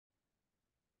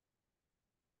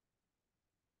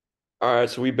All right,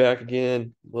 so we back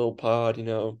again, little pod,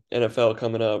 NFL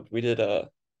coming up. We did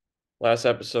last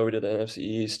episode we did the NFC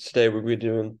East. Today we'll be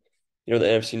doing, the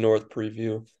NFC North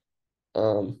preview.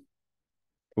 Um,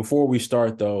 Before we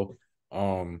start, though,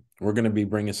 we're gonna be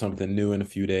bringing something new in a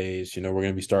few days. We're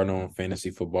gonna be starting on Fantasy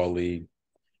Football League.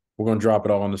 We're gonna drop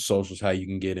it all on the socials how you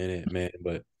can get in it, man.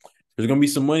 But there's gonna be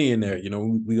some money in there.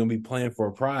 We're gonna be playing for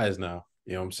a prize now.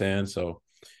 You know what I'm saying? So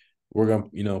we're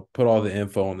gonna, put all the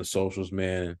info on the socials,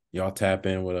 man. And y'all tap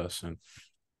in with us, and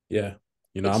yeah,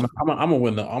 it's I'm gonna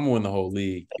win the whole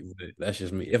league. That's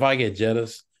just me. If I get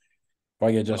if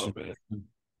I get oh Justin, man,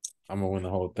 I'm gonna win the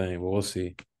whole thing. But we'll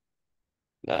see.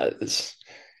 it's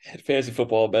fantasy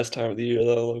football best time of the year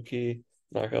though, low key.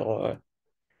 Not gonna lie.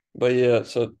 But yeah,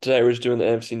 so today we're just doing the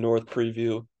NFC North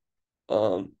preview.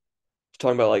 Um,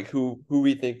 talking about like who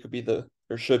we think could be the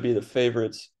or should be the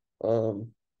favorites. Um,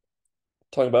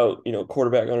 talking about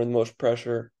quarterback under the most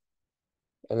pressure.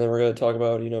 And then we're going to talk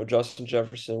about, Justin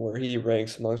Jefferson, where he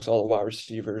ranks amongst all the wide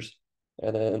receivers.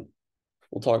 And then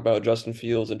we'll talk about Justin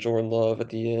Fields and Jordan Love at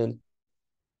the end,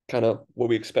 kind of what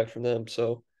we expect from them.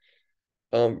 So,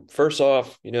 first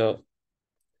off,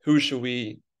 who should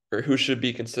we or who should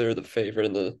be considered the favorite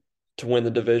in the to win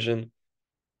the division?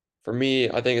 For me,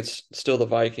 I think it's still the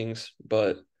Vikings,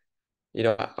 but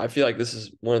I feel like this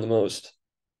is one of the most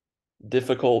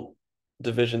difficult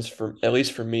divisions for at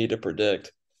least for me to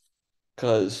predict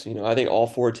because, I think all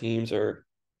four teams are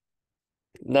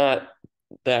not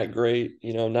that great.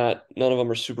 Not none of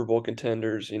them are Super Bowl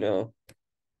contenders. None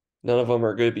of them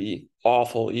are going to be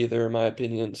awful either, in my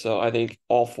opinion. So I think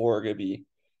all four are going to be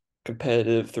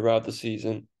competitive throughout the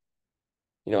season.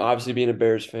 Obviously being a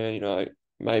Bears fan, I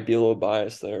might be a little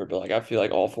biased there, but like I feel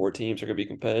like all four teams are going to be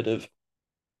competitive.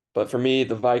 But for me,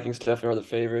 the Vikings definitely are the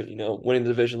favorite. Winning the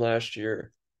division last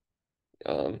year,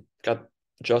 got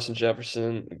Justin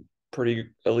Jefferson, pretty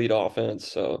elite offense.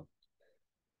 So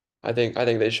I think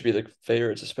they should be the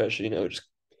favorites, especially, just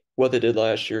what they did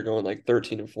last year, going like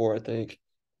 13-4, I think.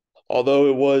 Although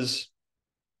it was,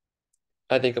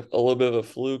 I think, a little bit of a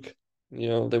fluke.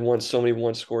 They won so many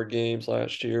one-score games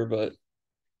last year, but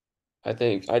I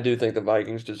do think the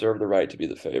Vikings deserve the right to be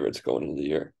the favorites going into the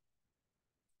year.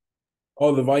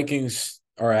 Oh, the Vikings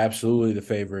are absolutely the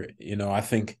favorite. I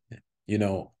think,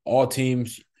 all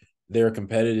teams they're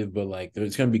competitive, but like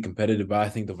it's going to be competitive. But I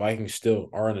think the Vikings still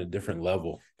are on a different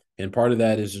level, and part of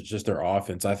that is just their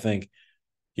offense. I think,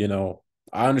 you know,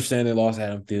 I understand they lost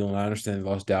Adam Thielen, I understand they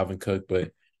lost Dalvin Cook,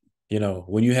 but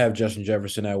when you have Justin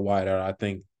Jefferson at wideout, I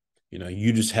think,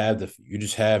 you just have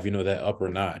that upper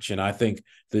notch, and I think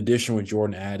the addition with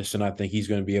Jordan Addison, I think he's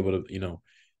going to be able to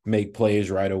make plays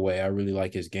right away. I really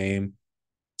like his game.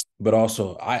 But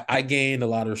also, I gained a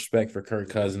lot of respect for Kirk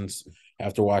Cousins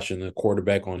after watching The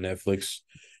Quarterback on Netflix.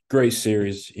 Great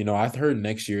series. I've heard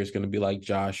next year it's going to be like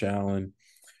Josh Allen,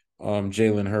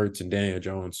 Jalen Hurts, and Daniel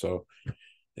Jones. So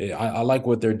yeah, I like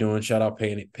what they're doing. Shout out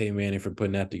Peyton Manning for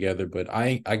putting that together. But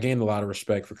I gained a lot of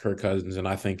respect for Kirk Cousins, and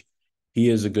I think he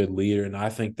is a good leader. And I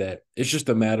think that it's just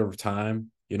a matter of time.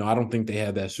 I don't think they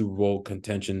have that Super Bowl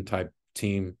contention type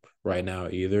team right now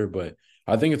either. But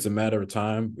I think it's a matter of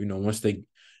time. Once they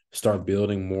start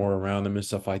building more around them and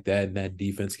stuff like that, and that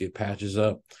defense get patches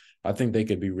up, I think they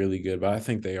could be really good. But I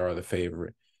think they are the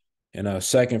favorite. And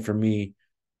second for me,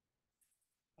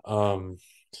 um,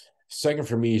 second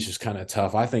for me is just kind of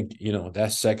tough. I think,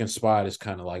 that second spot is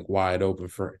kind of like wide open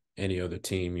for any other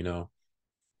team.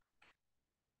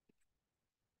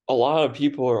 A lot of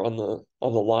people are on the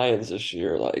Lions this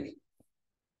year, like,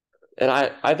 and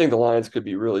I think the Lions could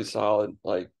be really solid.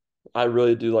 Like, I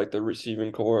really do like the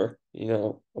receiving core.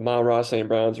 Amon-Ra St.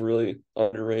 Brown's really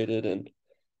underrated, and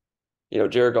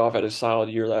Jared Goff had a solid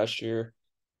year last year.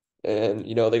 And,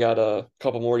 they got a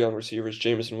couple more young receivers.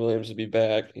 Jameson Williams to be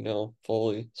back,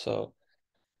 fully. So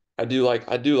I do like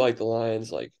the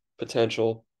Lions like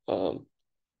potential.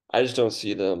 I just don't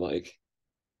see them like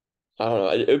I don't know.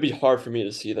 It would be hard for me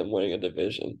to see them winning a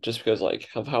division just because like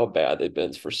of how bad they've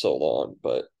been for so long.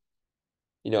 But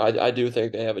I do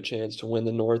think they have a chance to win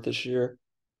the North this year.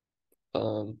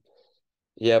 Um,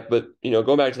 yeah, but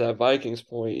going back to that Vikings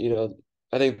point,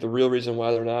 I think the real reason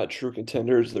why they're not true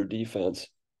contenders is their defense.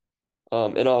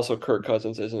 And also Kirk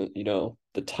Cousins isn't,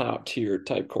 the top tier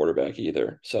type quarterback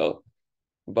either. So,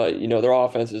 but their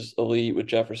offense is elite with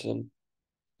Jefferson.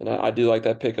 And I do like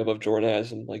that pickup of Jordan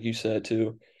Addison, like you said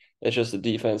too. It's just the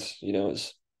defense,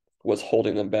 is what's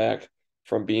holding them back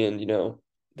from being,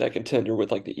 that contender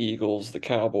with like the Eagles, the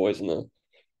Cowboys, and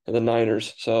the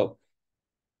Niners. So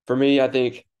for me, I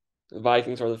think the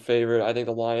Vikings are the favorite. I think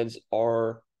the Lions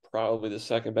are probably the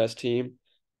second best team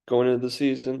going into the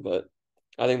season, but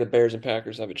I think the Bears and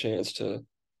Packers have a chance to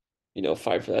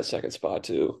fight for that second spot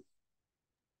too.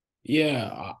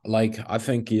 Yeah, like I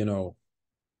think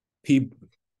people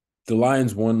the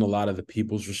Lions won a lot of the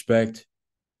people's respect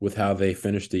with how they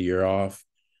finished the year off,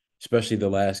 especially the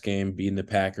last game, beating the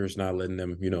Packers, not letting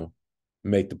them,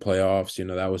 make the playoffs.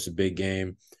 That was a big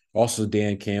game. Also,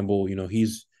 Dan Campbell,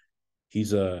 he's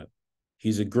a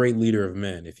he's a great leader of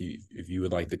men, if you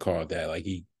would like to call it that. Like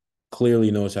he clearly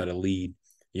knows how to lead,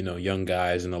 young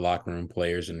guys in the locker room,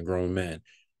 players and grown men.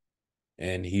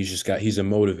 And he's a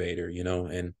motivator,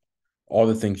 and all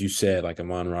the things you said, like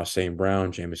Amon-Ra St.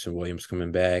 Brown, Jameson Williams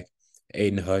coming back,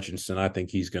 Aiden Hutchinson, I think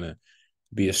he's gonna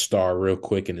be a star real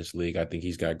quick in this league. I think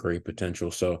he's got great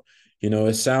potential. So,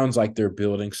 it sounds like they're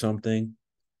building something.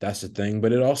 That's the thing.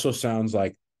 But it also sounds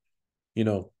like, you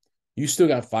know, you still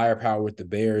got firepower with the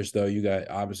Bears, though. You got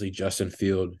obviously Justin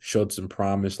Field showed some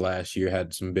promise last year,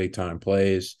 had some big time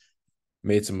plays,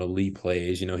 made some elite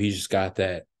plays. He's just got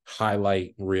that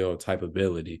highlight reel type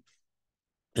ability.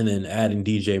 And then adding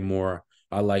DJ Moore,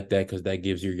 I like that because that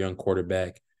gives your young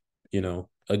quarterback,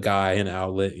 a guy, an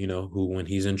outlet, who when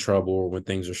he's in trouble or when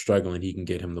things are struggling, he can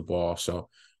get him the ball. So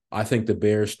I think the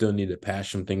Bears still need to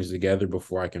patch some things together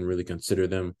before I can really consider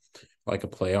them like a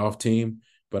playoff team.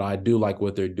 But I do like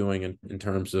what they're doing in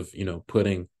terms of,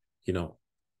 putting, you know,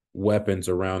 weapons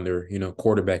around their,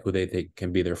 quarterback who they think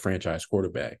can be their franchise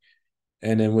quarterback.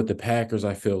 And then with the Packers,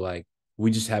 I feel like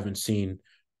we just haven't seen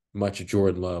much of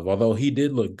Jordan Love, although he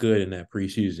did look good in that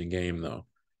preseason game, though.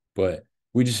 But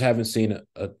we just haven't seen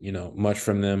much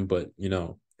from them. But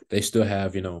they still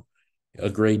have a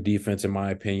great defense, in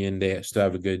my opinion. They still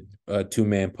have a good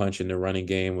two-man punch in the running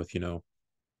game with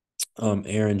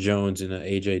Aaron Jones and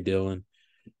AJ Dillon.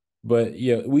 But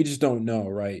yeah, we just don't know,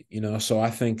 right? So I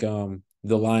think the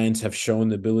Lions have shown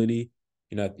the ability,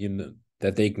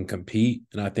 that they can compete,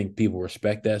 and I think people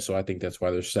respect that. So I think that's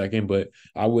why they're second. But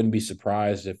I wouldn't be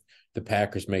surprised if the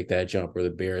Packers make that jump or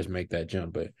the Bears make that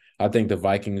jump. But I think the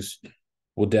Vikings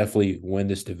will definitely win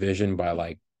this division by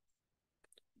like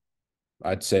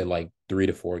I'd say like 3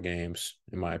 to 4 games,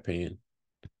 in my opinion.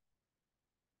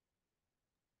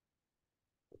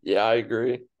 Yeah, I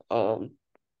agree.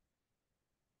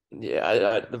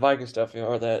 Yeah, the Vikings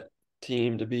definitely are that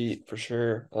team to beat for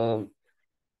sure.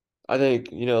 I think,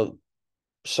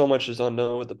 so much is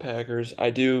unknown with the Packers.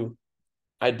 I do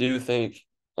think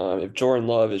if Jordan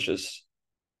Love is just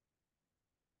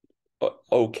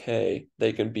okay,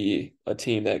 they can be a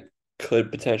team that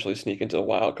could potentially sneak into a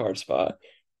wild card spot.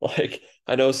 Like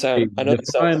Hey, I know this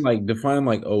sounds define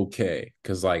like okay,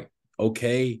 because like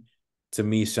okay to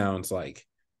me sounds like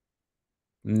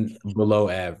below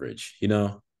average.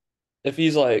 if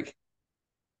he's like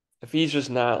if he's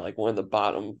just not like one of the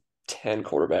bottom 10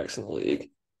 quarterbacks in the league,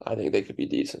 I think they could be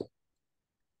decent.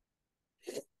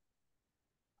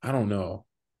 I don't know.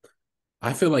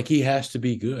 I feel like he has to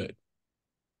be good,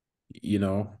 for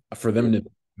Yeah, them to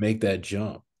make that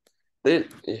jump. yeah.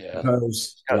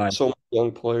 Because Got so many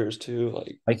young players too.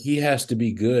 like he has to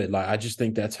be good. Like I just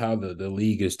think that's how the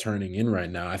league is turning in right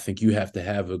now. I think you have to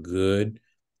have a good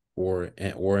or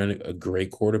a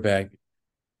great quarterback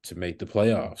to make the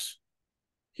playoffs.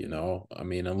 I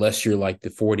mean, unless you're like the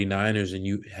 49ers and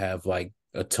you have like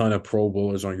a ton of Pro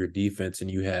Bowlers on your defense and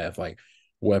you have like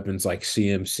weapons like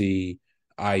CMC,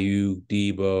 IU,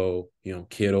 Debo,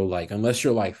 Kittle, like unless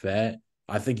you're like that,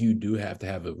 I think you do have to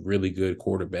have a really good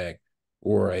quarterback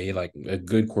or a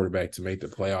good quarterback to make the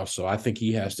playoffs. So I think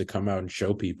he has to come out and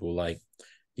show people like,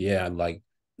 yeah, like,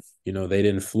 they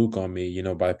didn't fluke on me,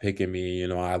 by picking me.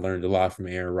 I learned a lot from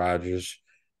Aaron Rodgers,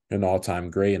 an all-time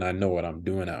great, and I know what I'm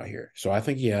doing out here. So I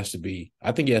think he has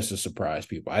to surprise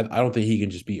people. I don't think he can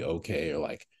just be okay or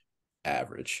like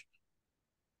average.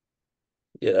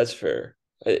 Yeah, that's fair.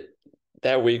 I,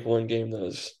 that week one game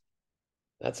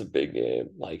that's a big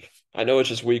game. Like I know it's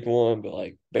just week one, but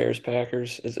like Bears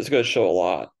Packers, it's going to show a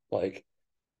lot. Like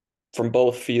from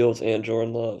both Fields and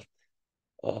Jordan Love.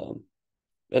 Um,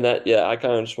 and that yeah, I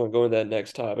kind of just want to go into that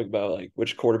next topic about like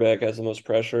which quarterback has the most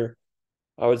pressure.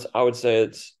 I would say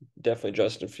it's definitely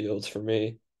Justin Fields for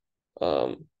me.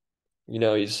 Um,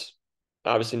 he's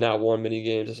obviously not won many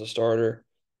games as a starter,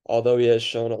 although he has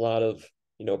shown a lot of,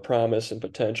 promise and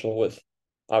potential with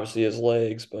obviously his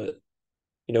legs, but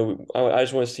I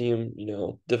just want to see him,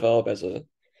 develop as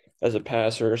a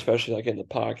passer, especially like in the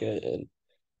pocket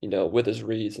and, with his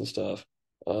reads and stuff.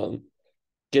 Um,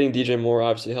 Getting DJ Moore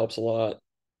obviously helps a lot.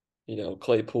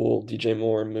 Claypool, DJ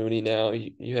Moore, Mooney now,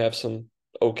 you have some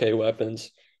okay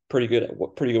weapons, pretty good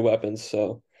weapons.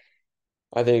 So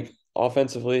I think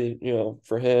offensively,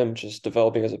 for him, just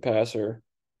developing as a passer,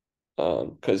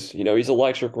 because he's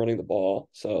electric running the ball.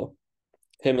 So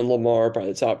him and Lamar are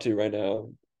probably the top two right now.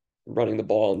 running the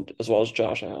ball as well as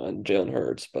Josh Allen and Jalen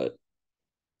Hurts. But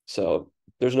so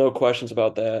there's no questions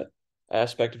about that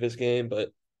aspect of his game. But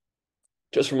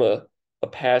just from a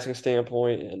passing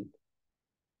standpoint and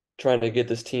trying to get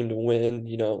this team to win,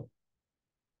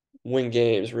 win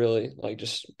games really, like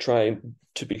just trying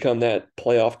to become that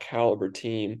playoff caliber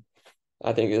team,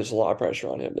 I think there's a lot of pressure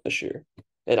on him this year.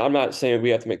 And I'm not saying we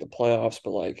have to make the playoffs,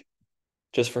 but like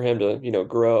just for him to,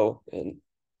 grow and,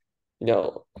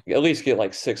 at least get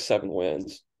like 6, 7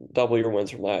 wins, double your wins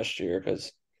from last year.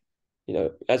 Because,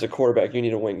 as a quarterback, you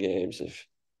need to win games if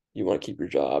you want to keep your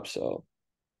job. So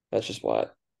that's just why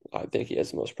I think he has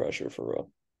the most pressure for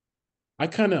real. I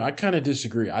kind of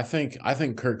disagree. I think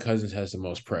Kirk Cousins has the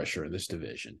most pressure in this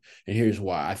division, and here's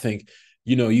why. I think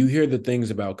you hear the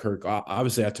things about Kirk.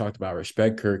 Obviously, I talked about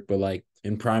respect Kirk, but like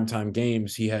in primetime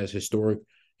games, he has historic.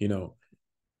 You know,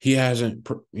 he hasn't.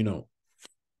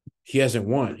 He hasn't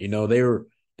won. They were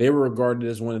regarded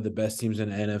as one of the best teams in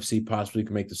the NFC, possibly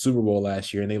could make the Super Bowl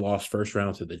last year, and they lost first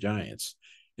round to the Giants.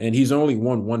 And he's only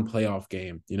won one playoff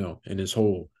game, in his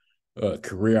whole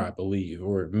career, I believe,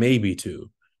 or maybe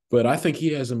two. But I think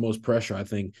he has the most pressure. I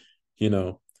think, you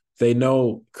know, they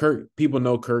know Kirk. People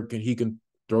know Kirk, and he can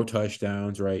throw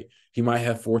touchdowns. Right? He might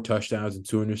have 4 touchdowns and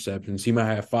 2 interceptions. He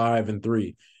might have 5 and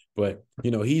 3. But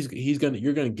he's gonna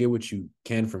you're gonna get what you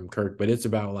can from Kirk. But it's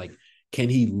about like can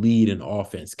he lead an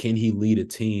offense? Can he lead a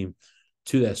team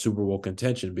to that Super Bowl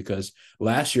contention? Because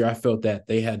last year I felt that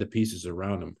they had the pieces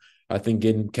around him. I think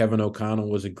getting Kevin O'Connell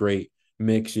was a great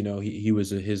mix. He was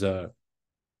his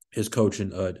coach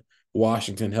in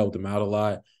Washington helped him out a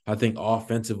lot. I think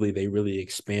offensively they really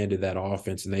expanded that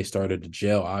offense and they started to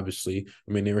gel. Obviously,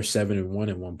 I mean they were 7-1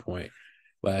 at one point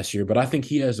last year, but I think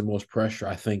he has the most pressure.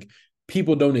 I think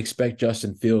people don't expect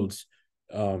Justin Fields.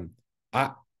 Um,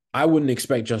 I I wouldn't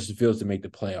expect Justin Fields to make the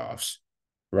playoffs,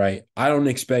 right? I don't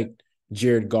expect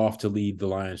Jared Goff to lead the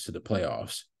Lions to the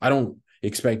playoffs. I don't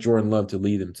expect Jordan Love to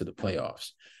lead them to the playoffs.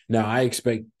 Now, I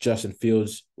expect Justin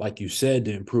Fields, like you said,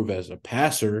 to improve as a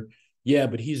passer. Yeah,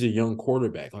 but he's a young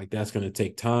quarterback. Like that's going to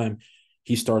take time.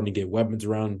 He's starting to get weapons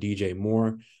around DJ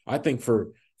Moore. I think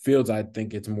for Fields, I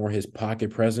think it's more his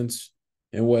pocket presence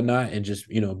and whatnot, and just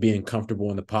being comfortable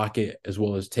in the pocket as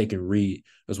well as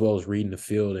as well as reading the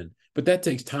field. But that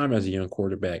takes time as a young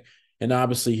quarterback. And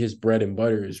obviously his bread and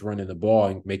butter is running the ball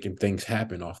and making things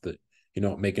happen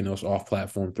making those off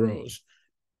platform throws.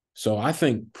 So I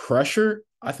think pressure,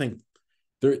 I think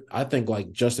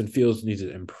like Justin Fields needs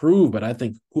to improve, but I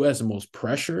think who has the most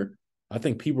pressure? I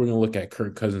think people are gonna look at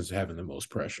Kirk Cousins having the most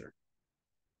pressure.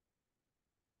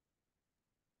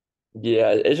 Yeah,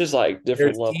 it's just like Their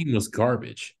different level. team was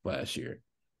garbage last year.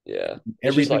 Yeah,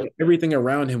 it's just Everything like everything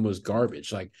around him was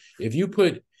garbage. Like if you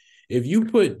put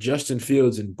Justin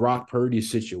Fields in Brock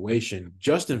Purdy's situation,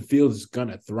 Justin Fields is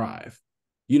gonna thrive.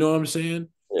 You know what I'm saying?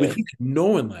 But yeah, he had no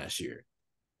one last year.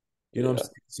 You know what I'm yeah,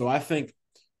 saying? So I think,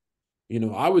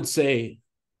 I would say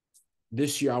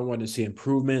this year I want to see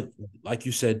improvement. Like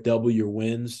you said, double your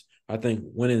wins. I think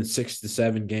winning 6 to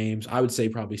 7 games. I would say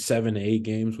probably 7 to 8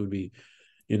 games would be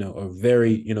a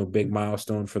very, big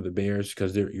milestone for the Bears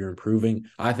because you're improving.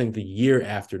 I think the year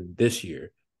after this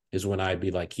year is when I'd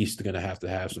be like, he's going to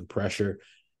have some pressure,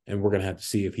 and we're going to have to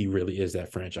see if he really is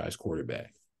that franchise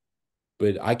quarterback.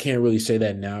 But I can't really say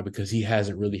that now because he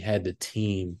hasn't really had the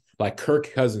team. Like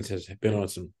Kirk Cousins has been on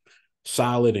some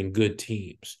solid and good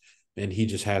teams, and he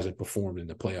just hasn't performed in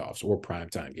the playoffs or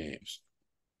primetime games.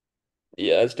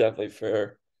 yeah. It's definitely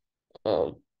fair.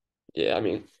 Um, yeah, I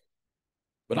mean,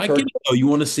 But I get Kirk, it though. You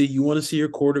want to see your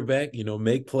quarterback,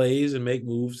 make plays and make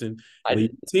moves and I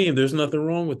lead the team. There's nothing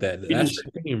wrong with that. we That's just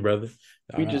your team, brother.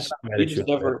 we I'm just not mad we at you just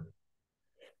on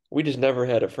that. never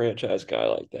had a franchise guy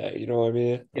like that. You know what I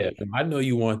mean? Yeah, Like, I know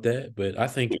you want that, but I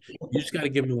think you just got to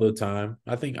give him a little time.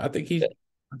 I think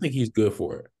he's good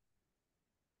for it.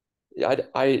 yeah,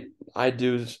 I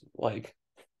do like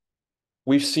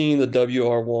we've seen the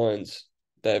WR1s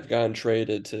that have gotten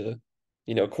traded to,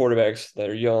 quarterbacks that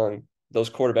are young. Those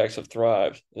quarterbacks have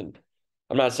thrived, and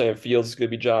I'm not saying Fields is going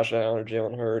to be Josh Allen or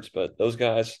Jalen Hurts, but those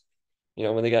guys,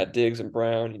 when they got Diggs and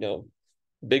Brown,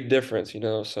 big difference.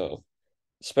 So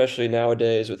especially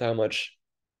nowadays with how much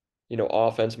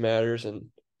offense matters and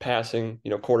passing,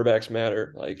 quarterbacks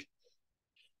matter. Like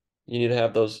you need to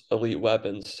have those elite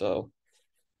weapons. So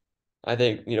I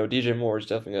think DJ Moore is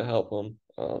definitely gonna help him.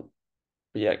 But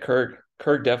yeah, Kirk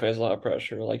definitely has a lot of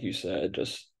pressure, like you said,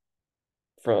 just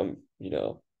from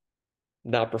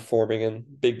not performing in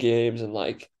big games and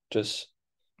like just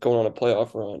going on a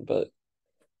playoff run. But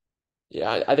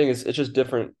yeah, I think it's just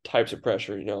different types of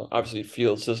pressure. Obviously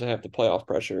Fields doesn't have the playoff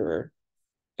pressure or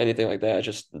anything like that. It's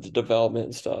just the development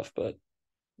and stuff. But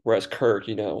Whereas Kirk,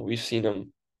 we've seen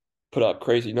him put up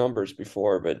crazy numbers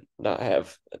before, but not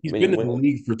have He's many been in wins. the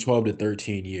league for 12 to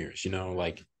 13 years,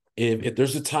 like if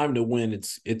there's a time to win,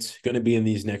 it's going to be in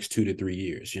these next 2 to 3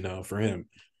 years, for him.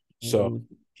 So Mhm.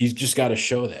 he's just got to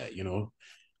show that.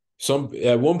 Some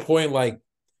at one point, like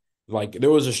there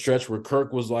was a stretch where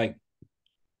Kirk was like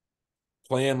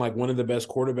playing like one of the best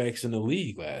quarterbacks in the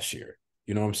league last year.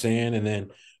 You know what I'm saying? And then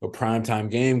a primetime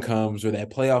game comes or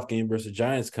that playoff game versus the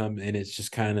Giants come and it's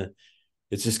just kind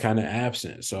of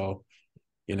absent. So,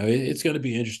 it's going to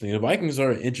be interesting. The Vikings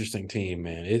are an interesting team,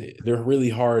 man. They're really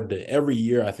hard to every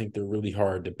year. I think they're really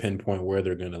hard to pinpoint where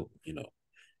they're going to,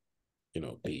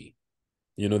 be.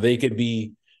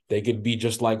 They could be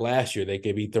just like last year. They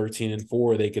could be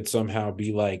 13-4. They could somehow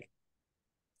be like,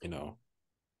 you know,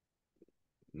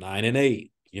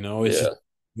 9-8. It's just Yeah,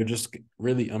 they're just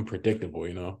really unpredictable.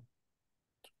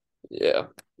 yeah,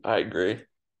 I agree.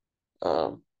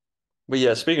 But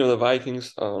yeah, speaking of the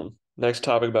Vikings, next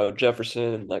topic about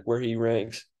Jefferson and like where he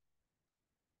ranks.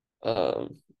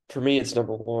 Um, for me, it's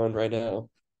number one right now.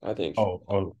 I think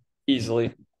Oh,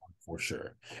 easily. for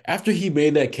sure. After he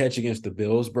made that catch against the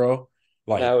Bills, bro,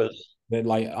 That like was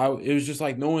that, it was just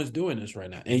like no one's doing this right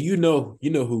now. And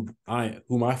who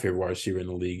my favorite wide receiver in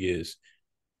the league is.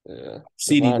 yeah,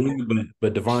 CD Devontae. Lamb,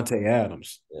 but Devontae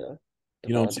Adams. Yeah,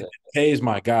 You know what I'm saying? Devontae. K is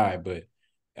my guy, but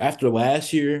after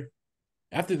last year,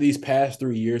 after these past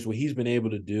 3 years, what he's been able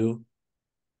to do,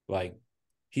 like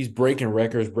he's breaking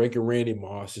records, breaking Randy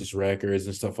Moss's records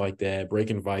and stuff like that,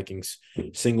 breaking Vikings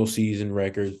single season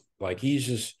records. Like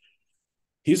he's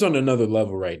on another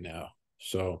level right now.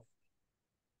 So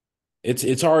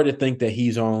it's hard to think that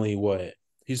he's only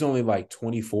like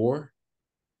 24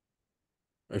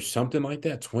 or something like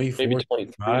that, Maybe 24,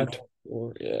 23, 25.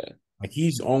 24. Yeah, Like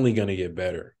he's only gonna get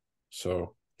better.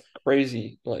 So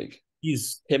crazy. Like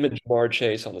he's him and Jamar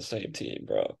Chase on the same team,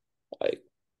 bro. Like,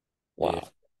 yeah. wow,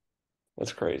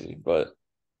 that's crazy. But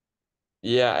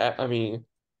yeah, I mean,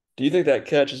 do you think that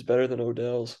catch is better than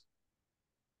Odell's?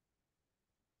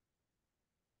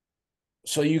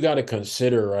 So you gotta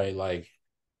consider, right? Like,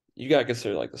 You gotta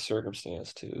consider like the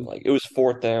circumstance too. Like it was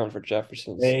fourth down for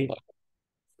Jefferson's. hey, Like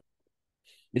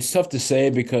it's tough to say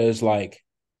because like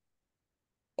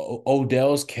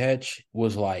Odell's catch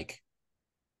was like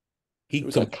it he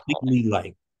was iconic. completely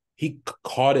like he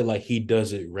caught it like he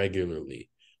does it regularly.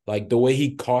 Like the way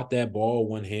he caught that ball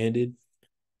one handed,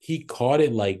 he caught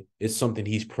it like it's something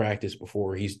he's practiced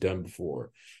before, he's done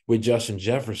before. With Justin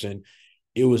Jefferson,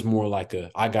 it was more like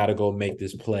I gotta go make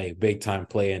this play, big time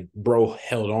play, and bro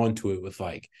held on to it with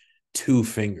like two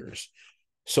fingers.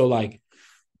 So like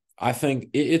I think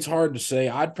it's hard to say.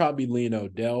 I'd probably lean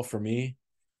Odell for me,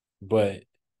 but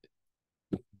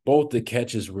both the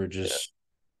catches were Yeah. just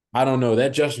I don't know.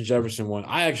 That Justin Jefferson one,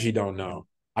 I actually don't know.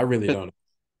 I really don't know.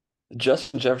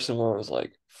 Justin Jefferson one was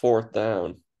like fourth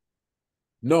down.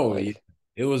 No, Like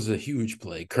it was a huge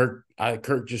play. Kirk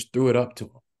just threw it up to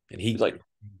him, and he was he, like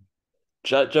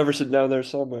Jefferson down there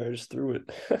somewhere. I just threw it.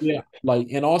 yeah, like,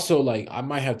 and also like I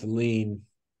might have to lean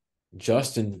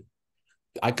Justin.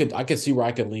 I could see where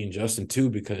I could lean Justin too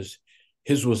because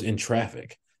his was in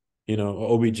traffic.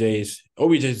 OBJ's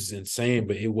is insane,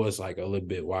 but it was like a little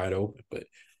bit wide open. But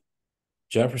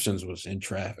Jefferson's was in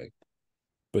traffic.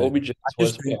 But OBJ I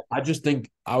just was think I just think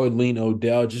I would lean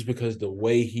Odell just because the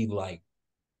way he like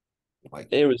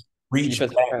it was reached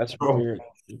defensive back, pass bro.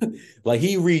 interference. Like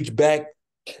he reached back,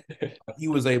 he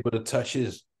was able to touch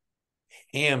his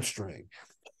hamstring.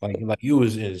 Like it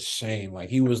was insane.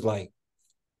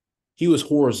 He was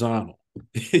horizontal.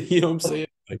 You know what I'm saying?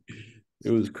 Like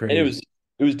it was And it crazy. was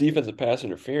it was defensive pass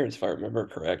interference if I remember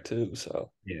correct too.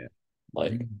 So Yeah.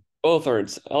 like both are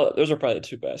those are probably the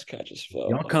two best catches. So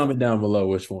Y'all like, comment down below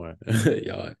which one.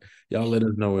 y'all let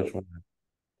us know which one.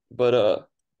 but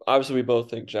obviously we both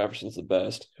think Jefferson's the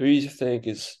best. Who do you think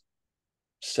is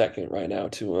second right now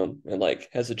to him and like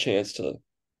has a chance to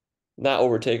not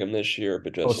overtake him this year,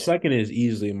 but Oh, just second is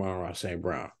easily Amon-Ra St.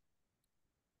 Brown.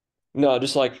 no,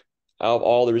 just like out of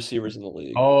all the receivers in the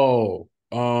league. Oh,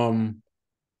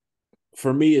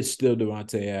 for me, it's still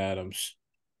Devontae Adams.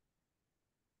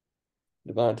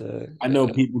 Devontae, I know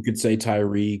yeah. people could say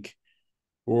Tyreek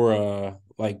or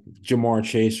like Jamar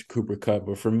Chase, Cooper Cup,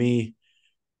 but for me,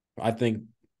 I think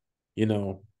you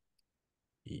know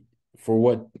for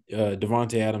what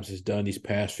Devontae Adams has done these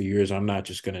past few years, I'm not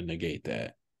just gonna negate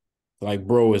that. Like,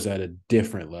 bro is at a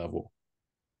different level.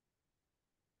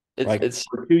 It's Like it's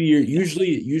for 2 years,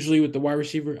 usually with the wide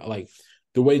receiver, like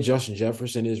the way Justin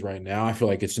Jefferson is right now, I feel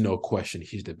like it's no question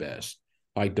he's the best.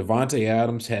 Like Devontae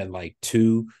Adams had like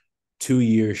two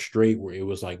years straight where it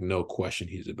was like no question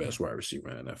he's the best wide receiver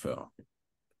in the NFL.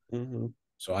 mm-hmm.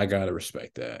 So I gotta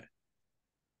respect that.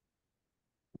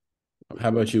 How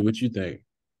about you? What you think?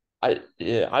 I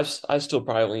still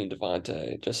probably lean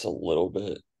Devontae just a little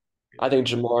bit. I think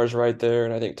Jamar's right there,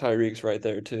 and I think Tyreek's right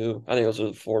there too. I think those are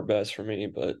the four best for me.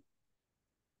 But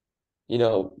you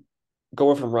know,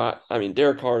 going from right, I mean,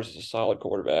 Derek Carr is a solid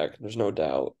quarterback. There's no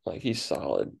doubt. Like he's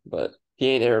solid, but he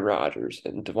ain't Aaron Rodgers,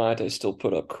 and Devontae still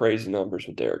put up crazy numbers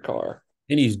with Derek Carr.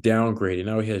 And he's downgraded.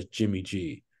 Now he has Jimmy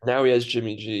G. Now he has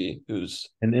Jimmy G, who's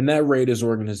And in that Raiders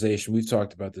organization, we've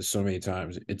talked about this so many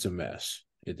times. It's a mess.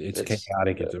 It's it's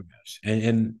chaotic. It's a mess.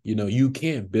 And you know you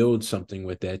can't build something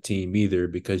with that team either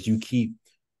because you keep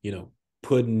you know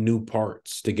putting new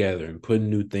parts together and putting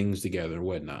new things together and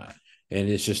whatnot. And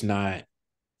it's just not.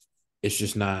 It's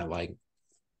just not like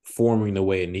forming the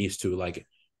way it needs to. Like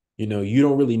you know you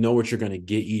don't really know what you're going to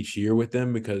get each year with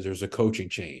them because there's a coaching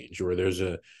change or there's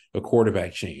a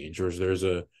quarterback change or there's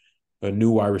a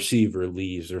new wide receiver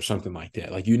leaves or something like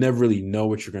that. Like you never really know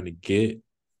what you're going to get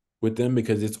with them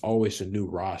because it's always a new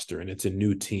roster and it's a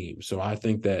new team. So I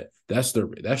think that that's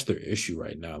their issue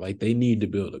right now. Like they need to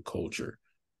build a culture.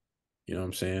 You know what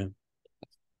I'm saying?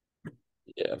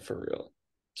 yeah, for real.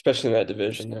 Especially in that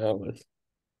division now with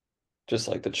just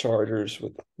like the Chargers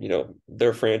with,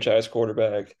 their franchise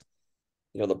quarterback.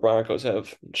 The Broncos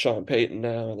have Sean Payton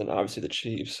now, and then obviously the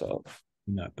Chiefs. So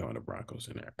We're not throwing the Broncos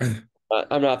in there.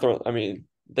 I'm not throwing. I mean,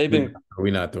 they've we been.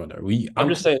 we're not throwing that. I'm I'm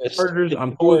just cool saying with it's Chargers.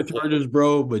 I'm cool with historically. Chargers,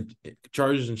 bro. But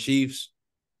Chargers and Chiefs,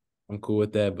 I'm cool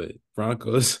with that. But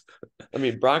Broncos, I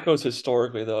mean, Broncos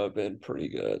historically though have been pretty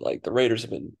good. Like the Raiders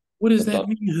what does have that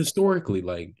done. mean historically?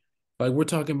 Like we're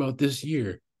talking about this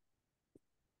year.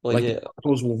 Well, Like the yeah,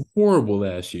 Broncos were horrible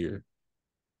last year.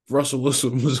 Russell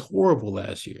Wilson was horrible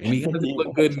last year, and he hasn't he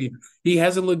looked good. was. He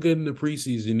hasn't looked good in the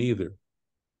preseason either.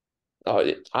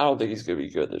 I don't think he's gonna be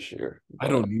good this year, I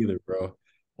but don't either, bro.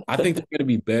 I think they're going to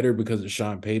be better because of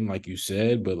Sean Payton, like you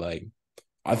said, but like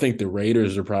I think the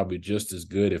Raiders are probably just as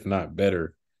good, if not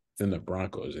better, than the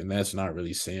Broncos, and that's not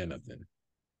really saying nothing.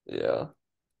 yeah,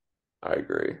 I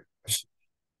agree.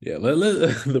 Yeah,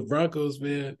 the Broncos,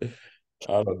 man.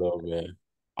 I don't know, man.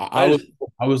 I, I I was just,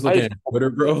 I was I looking just, at Twitter,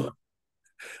 bro.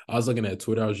 I was looking at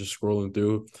Twitter. I was just scrolling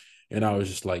through, and I was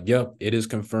just like, "Yep, it is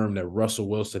confirmed that Russell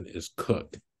Wilson is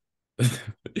cooked."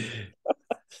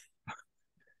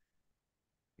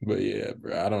 But yeah,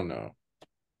 bro, I don't know.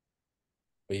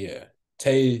 But yeah,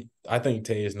 Tay, I think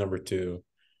Tay is number two.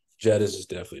 Jettis is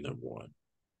definitely number one.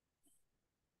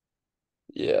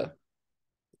 yeah,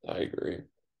 I agree.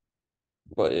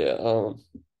 But yeah,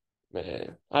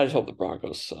 man, I just hope the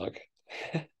Broncos suck.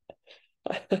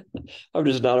 I'm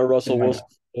just not a Russell Yeah. Wilson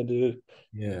fan, dude.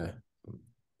 Yeah.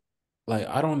 Like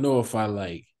I don't know if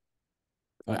like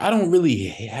I don't really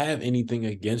have anything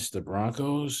against the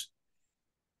Broncos.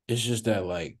 It's just that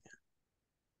like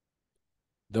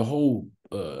the whole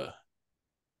what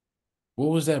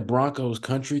was that Broncos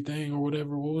country thing or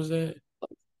whatever? What was that?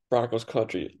 Broncos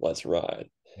country, let's ride.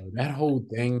 That whole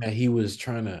thing that he was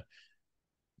trying to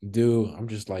do, I'm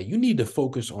just like, you need to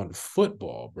focus on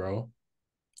football, bro.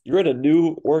 You're in a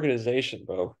new organization,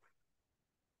 bro.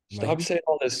 Like Stop saying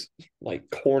all this like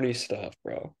corny stuff,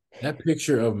 bro. that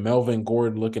picture of Melvin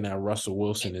Gordon looking at Russell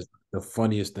Wilson is the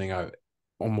funniest thing I've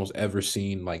almost ever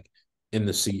seen, like in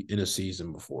a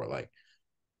season before. Like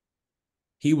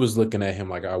he was looking at him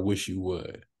like, I wish you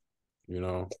would, you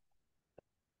know.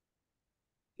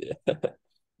 Yeah,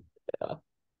 yeah,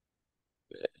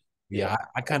 yeah. Yeah,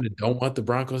 I kind of don't want the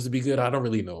Broncos to be good. I don't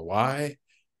really know why.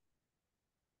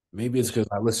 Maybe it's because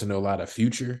I listen to a lot of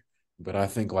Future, but I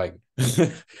think like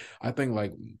I think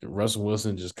like Russell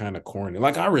Wilson just kind of corny.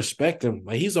 Like I respect him.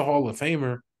 Like he's a Hall of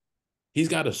Famer. He's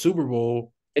got a Super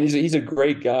Bowl. And he's a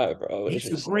great guy, bro. It's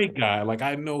He's a just great guy. Like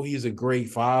I know he's a great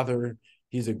father.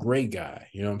 He's a great guy.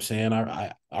 You know what I'm saying?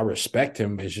 I respect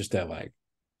him. It's just that like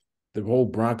the whole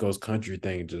Broncos country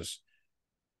thing just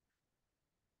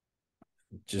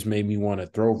made me want to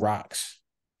throw rocks.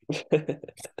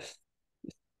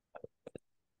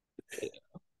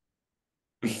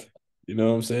 You know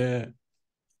what I'm saying?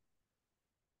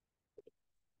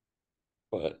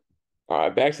 but all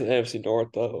right, back to the NFC North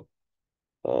though.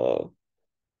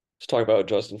 Let's talk about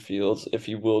Justin Fields if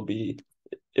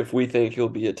we think he'll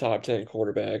be a top 10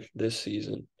 quarterback this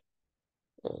season.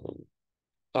 Um,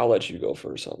 I'll let you go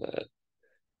first on that.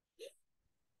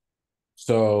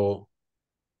 So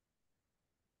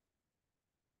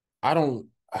I don't.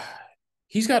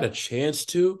 He's got a chance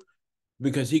to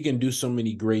because he can do so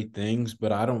many great things,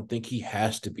 but I don't think he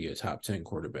has to be a top 10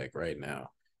 quarterback right now.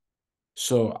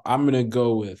 So I'm gonna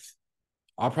go with.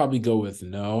 I'll probably go with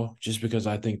no, just because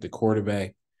I think the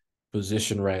quarterback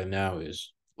position right now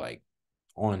is like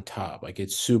on top. Like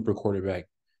it's super quarterback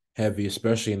heavy,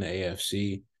 especially in the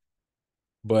AFC.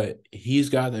 But he's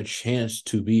got a chance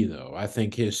to be though. I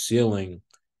think his ceiling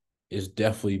is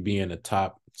definitely being a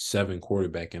top 7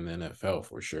 quarterback in the NFL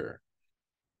for sure.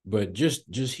 But just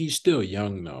he's still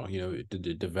young though,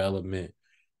 the development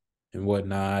and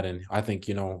whatnot. And I think,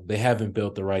 they haven't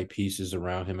built the right pieces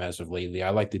around him as of lately.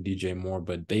 I like the DJ more,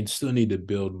 but they still need to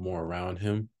build more around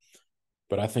him.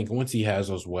 But I think once he has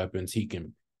those weapons, he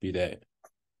can be that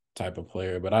type of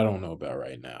player. But I don't know about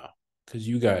right now. Because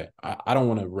I don't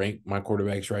want to rank my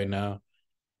quarterbacks right now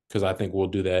because I think we'll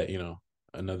do that,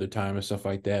 another time and stuff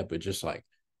like that. But just like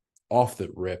off the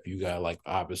rip, you got like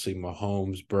obviously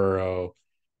Mahomes, Burrow,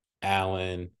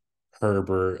 Allen,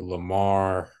 Herbert,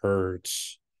 Lamar,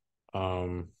 Hurts,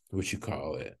 what you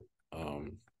call it?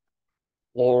 Um,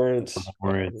 Lawrence.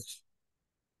 Lawrence.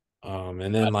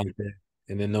 And then like that,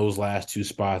 and then those last two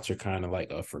spots are kind of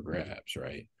like up for grabs,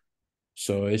 right?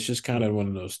 So it's just kind of one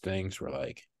of those things where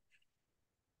like,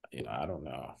 I don't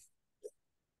know.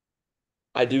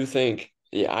 I do think,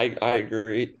 yeah, I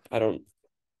agree. I don't,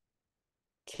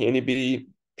 can he be?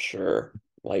 Sure.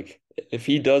 Like, if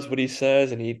he does what he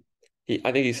says and I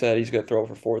think he said he's going to throw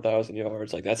for 4,000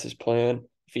 yards. Like, that's his plan.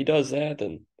 If he does that,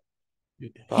 then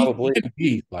He probably. could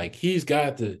be like he's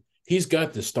got the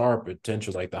star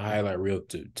potential, like the highlight reel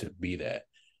to be that.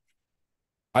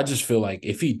 I just feel like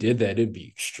if he did that, it'd be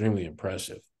extremely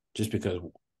impressive, just because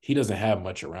he doesn't have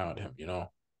much around him.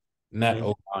 And that Mhm.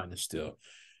 O line is still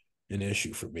an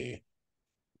issue for me.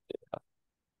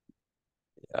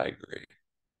 I agree.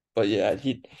 But yeah,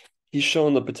 he's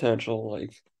shown the potential,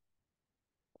 like,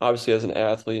 obviously as an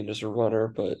athlete and just a runner,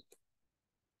 but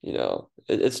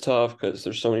it's tough because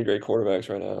there's so many great quarterbacks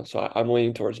right now. So I'm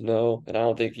leaning towards no, and I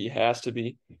don't think he has to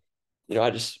be. I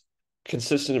just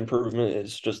consistent improvement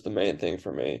is just the main thing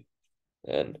for me.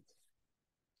 And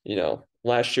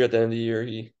last year at the end of the year,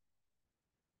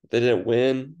 they didn't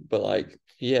win, but like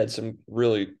he had some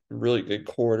really, really good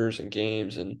quarters and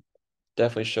games and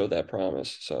definitely showed that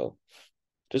promise. So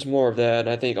just more of that. And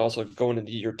I think also going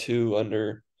into year two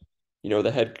under,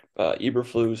 the head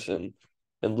Eberflus and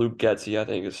Luke Getzey, I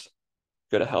think is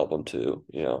going to help him too.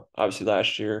 Obviously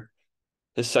last year,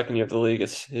 his second year of the league,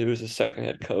 he was his second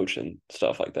head coach and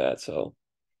stuff like that. So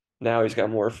now he's got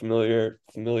more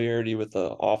familiarity with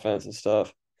the offense and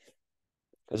stuff,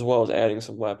 as well as adding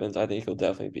some weapons. I think he'll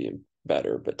definitely be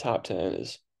better. But top 10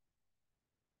 is,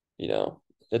 you know,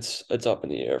 it's up in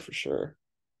the air for sure.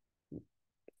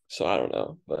 So I don't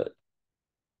know, but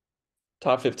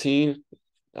top 15,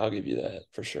 I'll give you that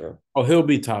for sure. Oh, he'll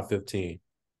be top 15.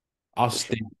 I'll For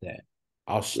sure. stamp that.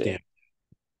 I'll Yeah. stamp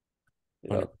Yeah.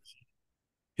 100%.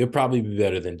 He'll probably be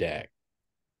better than Dak.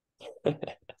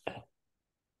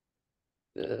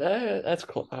 That's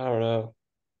cool. I don't know.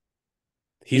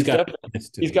 He's He's got definitely a chance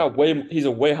to be. he's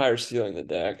a way higher ceiling than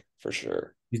Dak for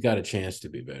sure. He's got a chance to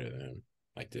be better than him,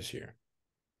 like this year.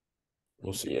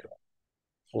 We'll see. Yeah,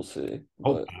 we'll see.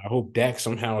 Hope But I hope Dak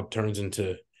somehow turns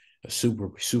into a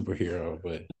superhero,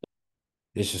 but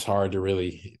it's just hard to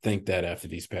really think that after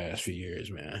these past few years,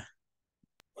 man.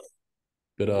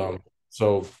 But yeah,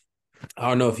 so I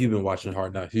don't know if you've been watching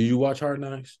Hard Knocks. Did you watch Hard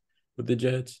Knocks with the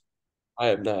Jets? I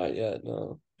have not yet.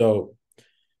 No. So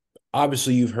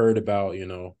obviously you've heard about,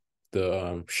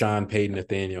 the Sean Payton,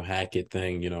 Nathaniel Hackett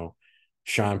thing.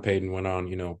 Sean Payton went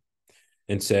on,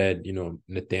 and said,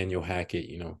 Nathaniel Hackett,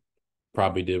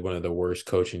 probably did one of the worst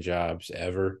coaching jobs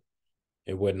ever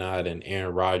and whatnot. And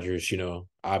Aaron Rodgers,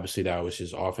 obviously that was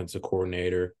his offensive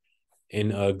coordinator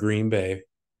in Green Bay.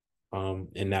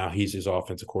 And now he's his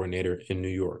offensive coordinator in New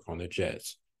York on the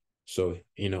Jets. So,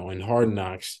 in Hard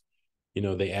Knocks,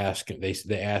 they ask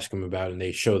him about it and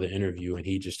they show the interview and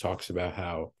he just talks about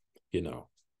how, you know,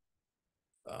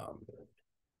 um,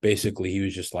 basically he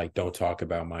was just like, don't talk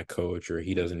about my coach, or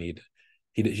he doesn't need,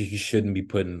 he shouldn't be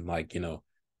putting like,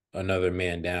 another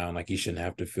man down. Like he shouldn't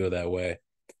have to feel that way.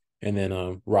 And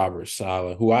then Robert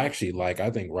Saleh, who I actually like.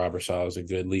 I think Robert Saleh is a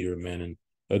good leader, man, and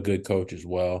a good coach as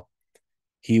well.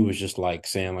 He was just like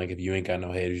saying, like, if you ain't got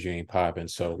no haters, you ain't popping.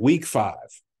 So week 5,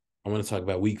 I want to talk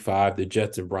about week 5, the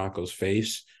Jets and Broncos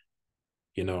face.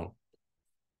 You know,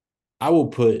 I will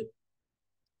put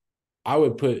I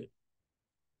would put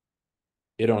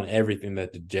it on everything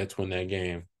that the Jets win that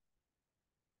game.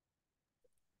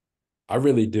 I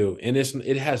really do. And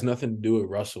it has nothing to do with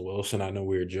Russell Wilson. I know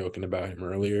we were joking about him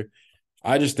earlier.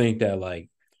 I just think that like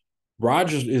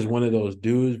Rodgers is one of those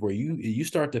dudes where you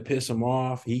start to piss him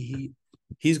off.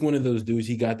 He's one of those dudes.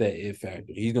 He got that it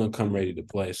factor. He's gonna come ready to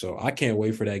play. So I can't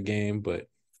wait for that game. But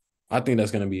I think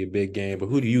that's gonna be a big game. But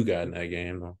who do you got in that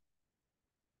game though?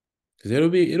 Because it'll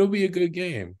be a good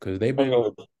game. Because they've I'm been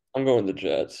going. I'm going the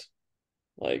Jets.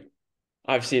 Like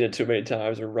I've seen it too many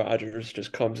times where Rodgers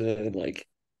just comes in like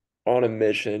on a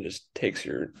mission, just takes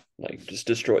your like just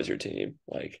destroys your team.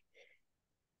 Like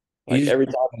He's every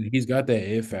time he's got that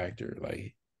it factor.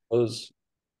 Like those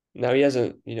now he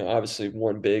hasn't, obviously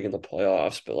won big in the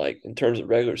playoffs, but like in terms of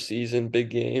regular season, big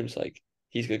games, like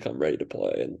he's gonna come ready to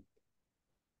play and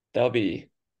that'll be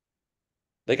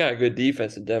they got a good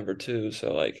defense in Denver too.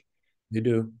 So like they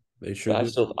do. They sure but I do.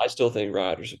 still I still think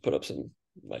Rodgers would put up some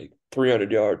like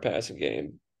 300-yard passing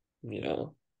game, you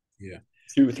know, Yeah.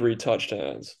 2, 3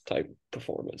 touchdowns type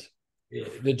performance.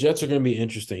 The Jets are going to be an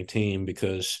interesting team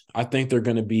because I think they're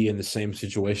going to be in the same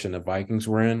situation the Vikings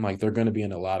were in. Like they're going to be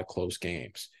in a lot of close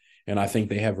games. And I think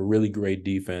they have a really great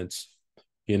defense,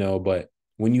 but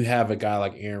when you have a guy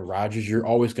like Aaron Rodgers, you're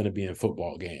always going to be in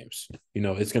football games.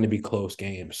 It's going to be close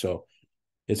games. So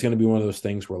it's going to be one of those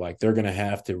things where like they're going to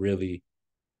have to really,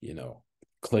 you know,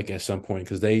 click at some point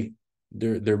because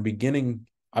they're beginning,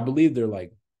 I believe their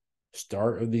like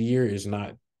start of the year is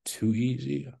not too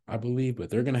easy, I believe, but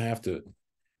they're going to have to,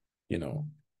 you know,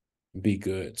 be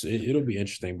good. So it'll be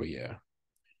interesting. But yeah,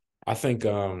 I think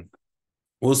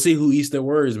we'll see who eats their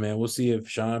words, man. We'll see if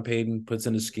Sean Payton puts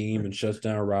in a scheme and shuts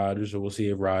down Rodgers, or we'll see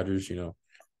if Rodgers,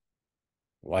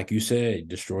 like you said,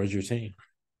 destroys your team.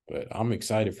 But I'm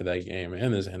excited for that game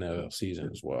and this NFL season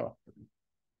as well.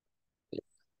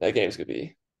 That game's gonna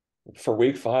be for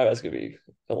week 5, that's gonna be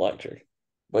electric.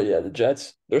 But yeah, the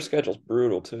Jets, their schedule's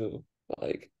brutal too.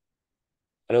 Like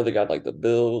I know they got like the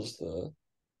Bills, uh,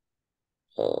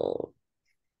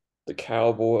 the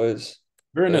Cowboys,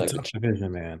 They're in and a like tough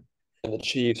division, man. the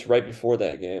Chiefs right before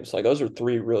that game. So like those are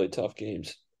 3 really tough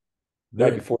games right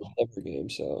They're before the Denver game.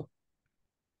 So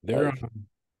they're like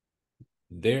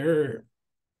they're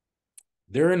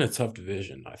they're in a tough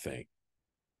division, I think,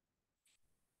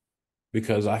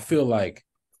 because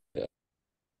yeah,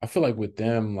 I feel like with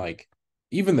them, like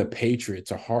even the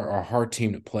Patriots are a hard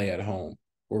team to play at home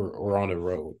or on the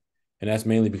road. And that's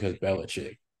mainly because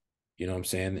Belichick. You know what I'm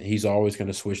saying? He's always going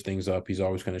to switch things up. He's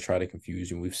always going to try to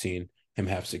confuse you. We've seen him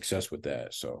have success with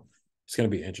that. So it's going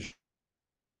to be interesting.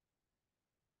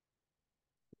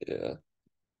 yeah,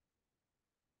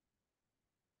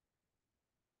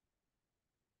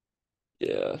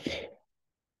 yeah.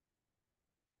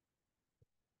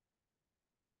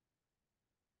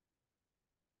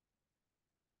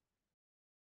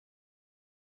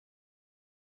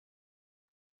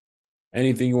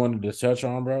 Anything you wanted to touch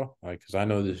on, bro? Like, because I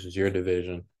know this is your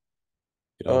division.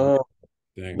 Uh,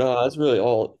 Thing. no, that's really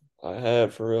all I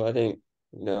have for real. I think,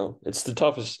 it's the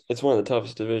toughest, it's one of the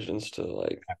toughest divisions to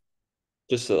like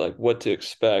just to like what to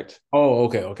expect. Oh,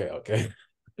 okay, okay, okay.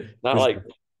 Not For like sure.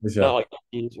 For not sure. like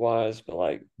teams wise, but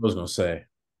like I was gonna say.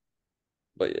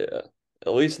 but yeah,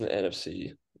 at least in the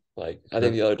NFC, like I think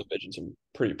Sure. the other divisions are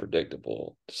pretty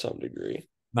predictable to some degree.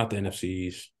 Not the NFC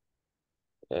East.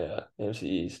 Yeah, NFC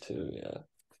East too. Yeah.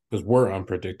 Because we're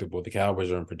unpredictable. The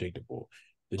Cowboys are unpredictable.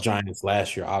 The Giants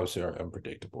last year obviously are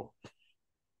unpredictable.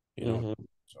 You know. Hmm.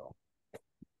 So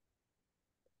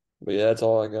But yeah, that's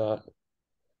all I got.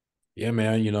 yeah,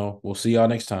 man. We'll see y'all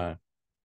next time.